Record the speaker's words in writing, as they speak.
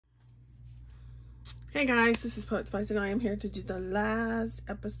Hey guys, this is Poetspice and I am here to do the last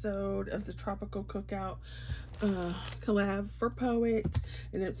episode of the Tropical Cookout collab for Poet.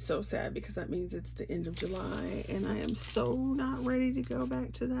 And it's so sad because that means it's the end of July and I am so not ready to go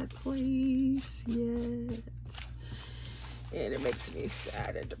back to that place yet. And it makes me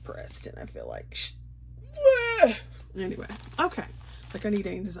sad and depressed and I feel like, anyway, okay. Like I need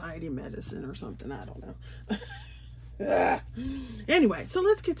anxiety medicine or something, I don't know. Anyway, so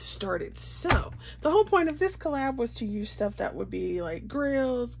let's get started. So the whole point of this collab was to use stuff that would be like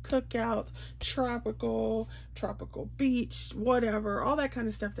grills, cookouts, tropical beach, whatever, all that kind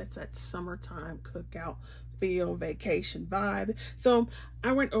of stuff that's that summertime cookout feel, vacation vibe. So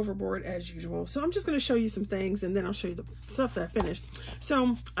I went overboard as usual. So I'm just going to show you some things and then I'll show you the stuff that I finished.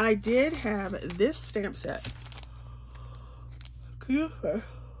 So I did have this stamp set from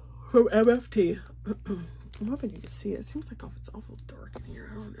MFT. I'm hoping you can see it. It seems like it's awful dark in here.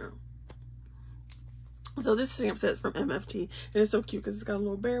 I don't know. So this stamp set is from MFT, and it's so cute because it's got a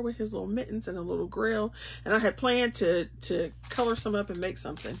little bear with his little mittens and a little grill. And I had planned to color some up and make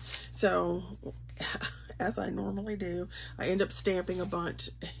something. So as I normally do, I end up stamping a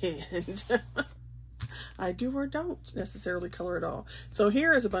bunch, and I do or don't necessarily color at all. So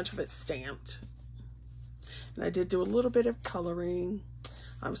here is a bunch of it stamped, and I did do a little bit of coloring.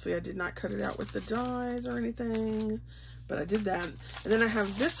 Obviously, I did not cut it out with the dies or anything, but I did that. And then I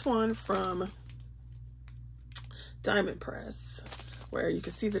have this one from Diamond Press, where you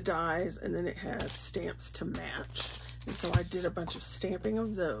can see the dies, and then it has stamps to match. And so I did a bunch of stamping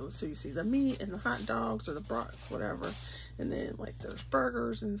of those. So you see the meat and the hot dogs or the brats, whatever. And then like there's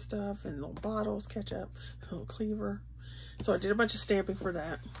burgers and stuff and little bottles, ketchup, a little cleaver. So I did a bunch of stamping for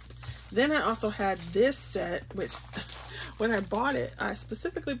that. Then I also had this set, which when I bought it, I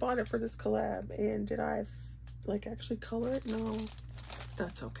specifically bought it for this collab. And did I like actually color it? No,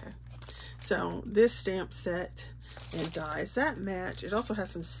 that's okay. So this stamp set and dies that match. It also has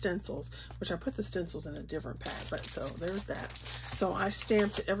some stencils, which I put the stencils in a different pack, but so there's that. So I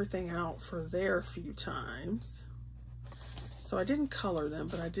stamped everything out for there a few times. So I didn't color them,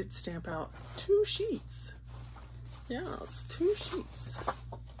 but I did stamp out 2 sheets. Yes, 2 sheets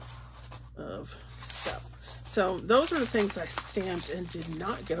of stuff. So those are the things I stamped and did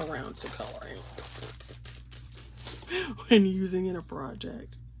not get around to coloring when using in a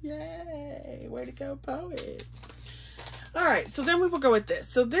project. Yay, way to go, Poet. All right, so then we will go with this.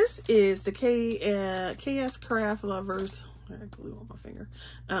 So this is the kscrafts Lovers, I got glue on my finger,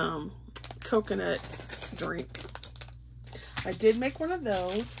 coconut drink. I did make one of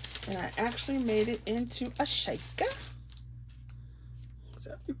those, and I actually made it into a shaker.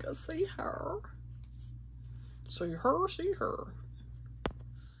 So you can see her. See her, see her.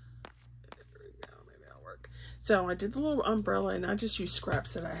 There we go, maybe that'll work. So I did the little umbrella, and I just used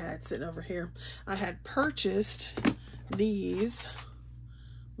scraps that I had sitting over here. I had purchased these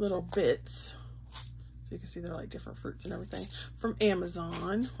little bits. So you can see they're like different fruits and everything from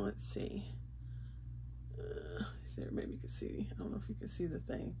Amazon. Let's see. There, maybe you can see. I don't know if you can see the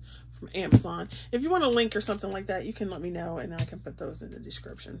thing from Amazon. If you want a link or something like that, you can let me know and I can put those in the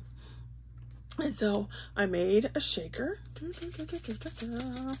description. And so I made a shaker.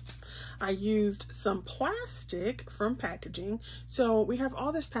 I used some plastic from packaging. So we have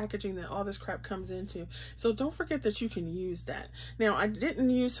all this packaging that all this crap comes into. So don't forget that you can use that. Now I didn't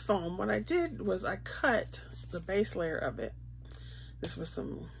use foam. What I did was I cut the base layer of it. This was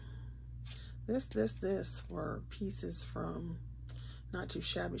some, this were pieces from Not Too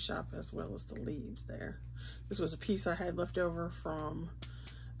Shabby Shop, as well as the leaves there. This was a piece I had left over from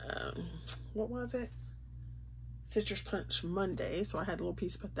what was it? Citrus Punch Monday. So I had a little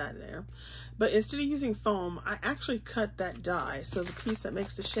piece, put that in there. But instead of using foam, I actually cut that die. So the piece that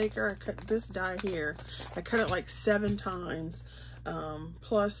makes the shaker, I cut this die here. I cut it like 7 times.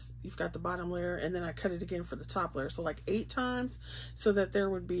 Plus you've got the bottom layer, and then I cut it again for the top layer. So like 8 times, so that there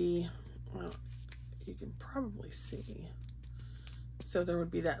would be, well, you can probably see. So there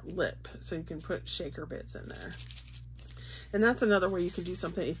would be that lip. So you can put shaker bits in there. And that's another way you can do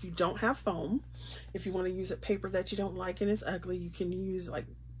something if you don't have foam. If you want to use a paper that you don't like and is ugly, you can use like,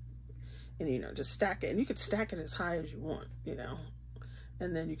 and you know, just stack it. And you could stack it as high as you want, you know,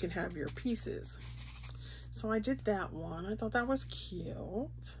 and then you can have your pieces. So I did that one. I thought that was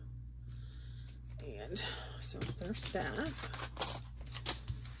cute. And so there's that.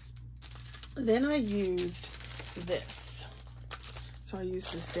 Then I used this. So I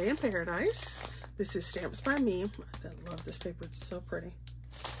used this Day in Paradise. This is Stamps by Me. I love this paper. It's so pretty.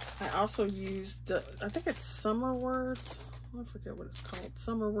 I also used the, I think it's Summer Words. I forget what it's called.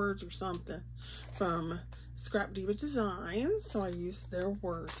 Summer Words or something from Scrap Diva Designs. So I used their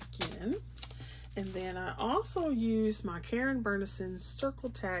words again. And then I also used my Karen Burniston circle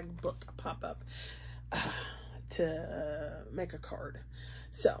tag book pop-up to make a card.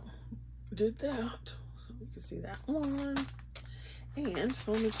 So did that, so you can see that one. And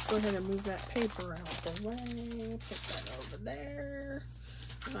so let me just go ahead and move that paper out the way, put that over there,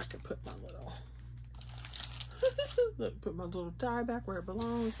 and I can put my little look, put my little die back where it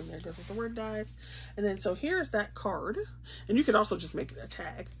belongs, and there goes with the word dies. And then so here's that card, and you could also just make it a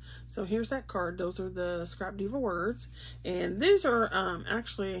tag. So here's that card. Those are the Scrap Diva words, and these are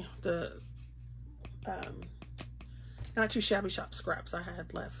actually the not too shabby shop scraps I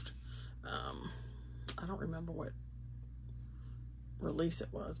had left. I don't remember what release it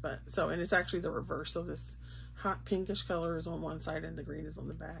was, but so, and it's actually the reverse. So this hot pinkish color is on one side and the green is on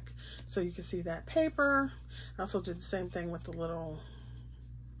the back. So you can see that paper. I also did the same thing with the little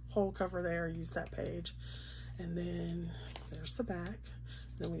hole cover there. Use that page, and then there's the back.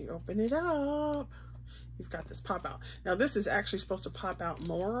 Then when you open it up, you've got this pop out. Now this is actually supposed to pop out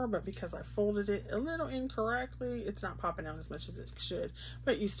more, but because I folded it a little incorrectly, it's not popping out as much as it should,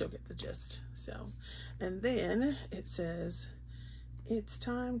 but you still get the gist. So, and then it says, it's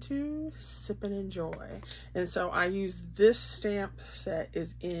time to sip and enjoy. And so I use this stamp set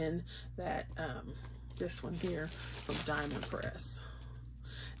is in that this one here from Diamond Press,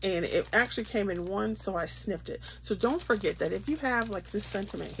 and it actually came in one, so I snipped it. So don't forget that if you have like this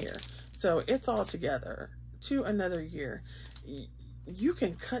sentiment here, so it's all together to another year, you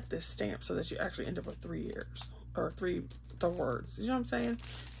can cut this stamp so that you actually end up with 3 years or the words, you know what I'm saying?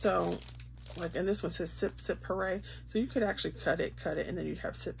 So like, and this one says sip sip hooray, so you could actually cut it, and then you'd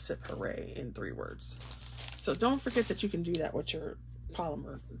have sip sip hooray in 3 words. So don't forget that you can do that with your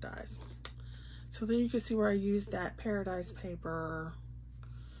polymer dies. So then you can see where I used that paradise paper,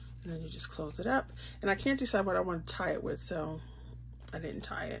 and then you just close it up. And I can't decide what I want to tie it with, so I didn't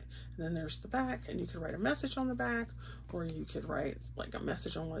tie it. And then there's the back, and you could write a message on the back, or you could write like a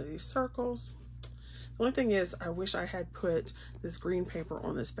message on one of these circles. The only thing is, I wish I had put this green paper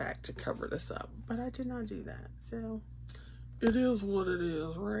on this back to cover this up, but I did not do that. So it is what it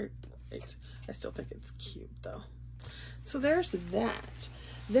is, right? I still think it's cute though. So there's that.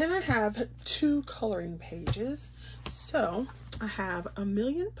 Then I have 2 coloring pages. So I have A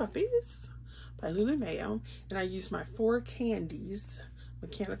Million Puppies by LuLu Mayo, and I used my 4 Candies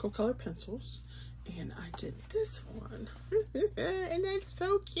mechanical color pencils. And I did this one. And it's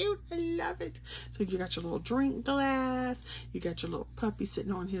so cute. I love it. So you got your little drink glass. You got your little puppy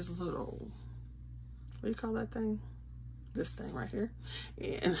sitting on his little, what do you call that thing? This thing right here.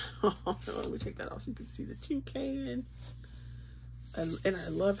 And let me take that off so you can see the toucan. And I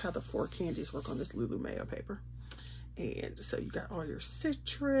love how the 4 Candies work on this LuLu Mayo paper. And so you got all your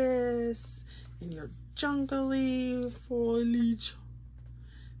citrus and your jungly foliage.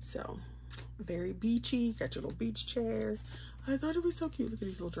 So very beachy. Got your little beach chair. I thought it was so cute. Look at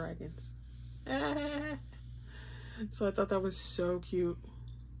these little dragons. So I thought that was so cute.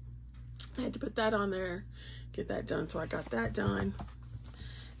 I had to put that on there, get that done. So I got that done.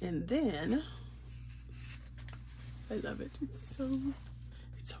 And then I love it. It's so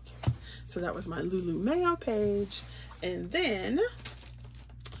cute. So that was my LuLu Mayo page. And then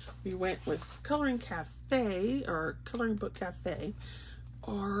we went with Coloring Cafe, or Coloring Book Cafe,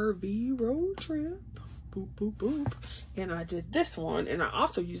 RV Road Trip. Boop, boop, boop. And I did this one, and I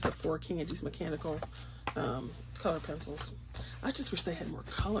also used the 4 Candies mechanical color pencils. I just wish they had more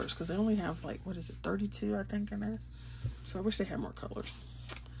colors, because they only have like, what is it, 32 I think in there. So I wish they had more colors.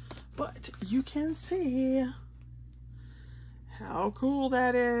 But you can see how cool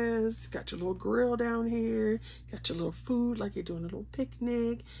that is. Got your little grill down here. Got your little food, like you're doing a little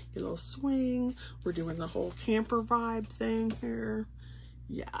picnic, your little swing. We're doing the whole camper vibe thing here.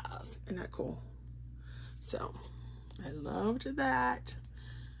 Yes, isn't that cool? So I loved that.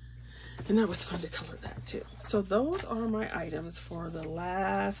 And that was fun to color that too. So those are my items for the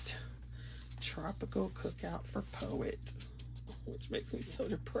last tropical cookout for Poet, which makes me so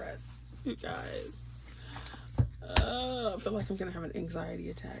depressed, you guys. I feel like I'm gonna have an anxiety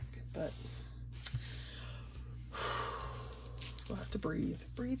attack, but we'll have to breathe.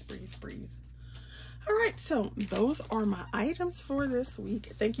 Breathe, breathe, breathe. All right, so those are my items for this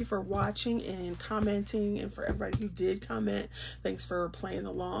week. Thank you for watching and commenting, and for everybody who did comment, thanks for playing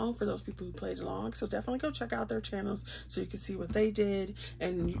along, for those people who played along. So definitely go check out their channels so you can see what they did,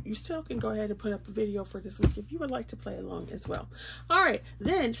 and you still can go ahead and put up a video for this week if you would like to play along as well. All right,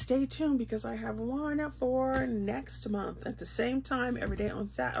 then stay tuned, because I have one for next month at the same time, every day on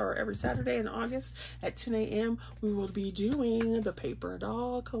every Saturday in August at 10 a.m. we will be doing the paper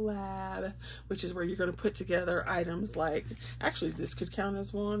doll collab, which is where you're going to put together items like, actually this could count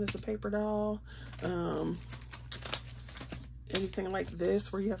as one, as a paper doll. Anything like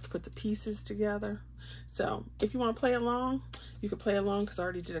this where you have to put the pieces together. So if you want to play along, you can play along because I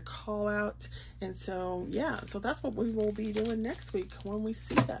already did a call out. And so, yeah, so that's what we will be doing next week when we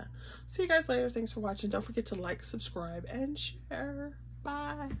see that. See you guys later. Thanks for watching. Don't forget to like, subscribe, and share.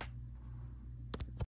 Bye.